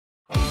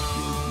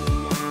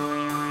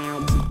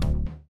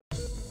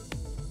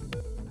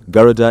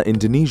Garuda,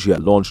 Indonesia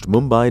launched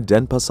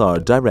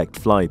Mumbai-Denpasar direct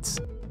flights.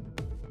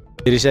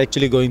 It is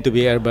actually going to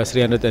be Airbus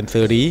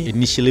 330.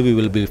 Initially, we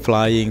will be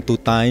flying 2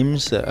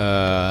 times,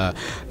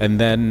 and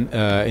then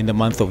in the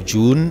month of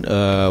June,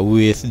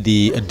 with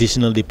the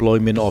additional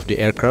deployment of the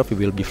aircraft, we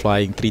will be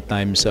flying 3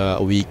 times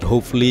a week.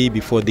 Hopefully,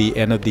 before the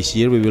end of this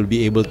year, we will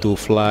be able to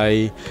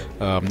fly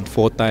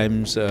 4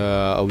 times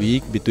a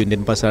week between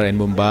Denpasar and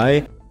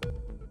Mumbai.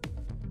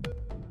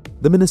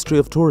 The Ministry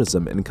of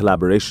Tourism, in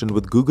collaboration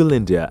with Google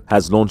India,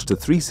 has launched a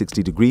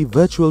 360-degree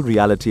virtual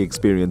reality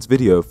experience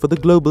video for the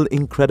global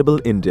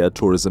Incredible India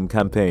tourism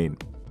campaign.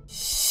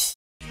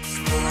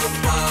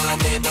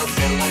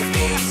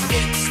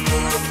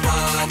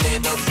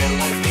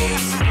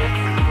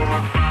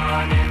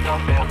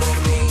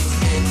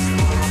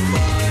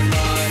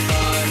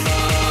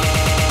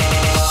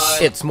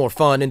 It's more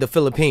fun in the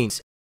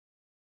Philippines.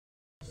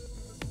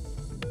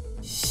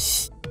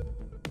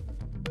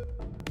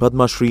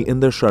 Padma Shri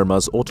Inder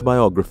Sharma's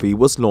autobiography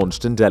was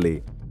launched in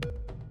Delhi.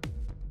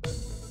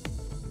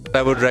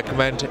 I would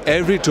recommend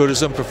every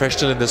tourism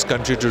professional in this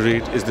country to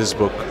read is this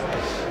book.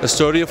 A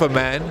story of a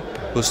man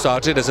who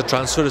started as a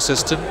transfer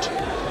assistant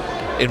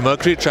in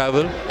Mercury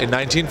Travel in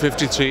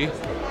 1953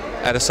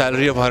 at a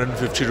salary of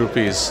 150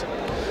 rupees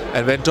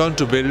and went on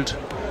to build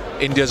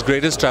India's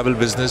greatest travel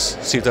business,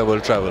 Sita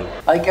World Travel.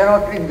 I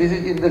cannot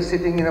envisage Inder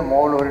sitting in a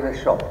mall or in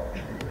a shop.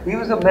 He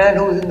was a man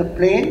who was in the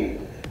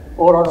plane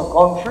or on a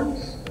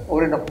conference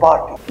or in a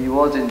party. He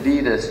was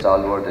indeed a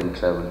stalwart in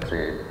travel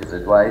trade. His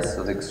advice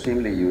was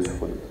extremely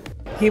useful.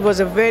 He was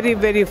a very,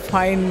 very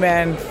fine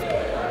man,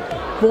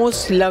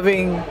 most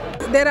loving.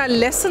 There are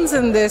lessons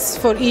in this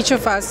for each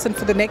of us and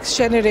for the next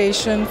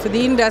generation, for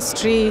the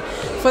industry,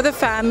 for the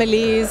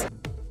families.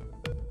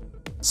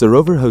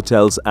 Sarovar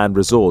Hotels and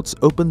Resorts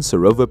opened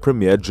Sarovar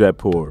Premier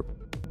Jaipur.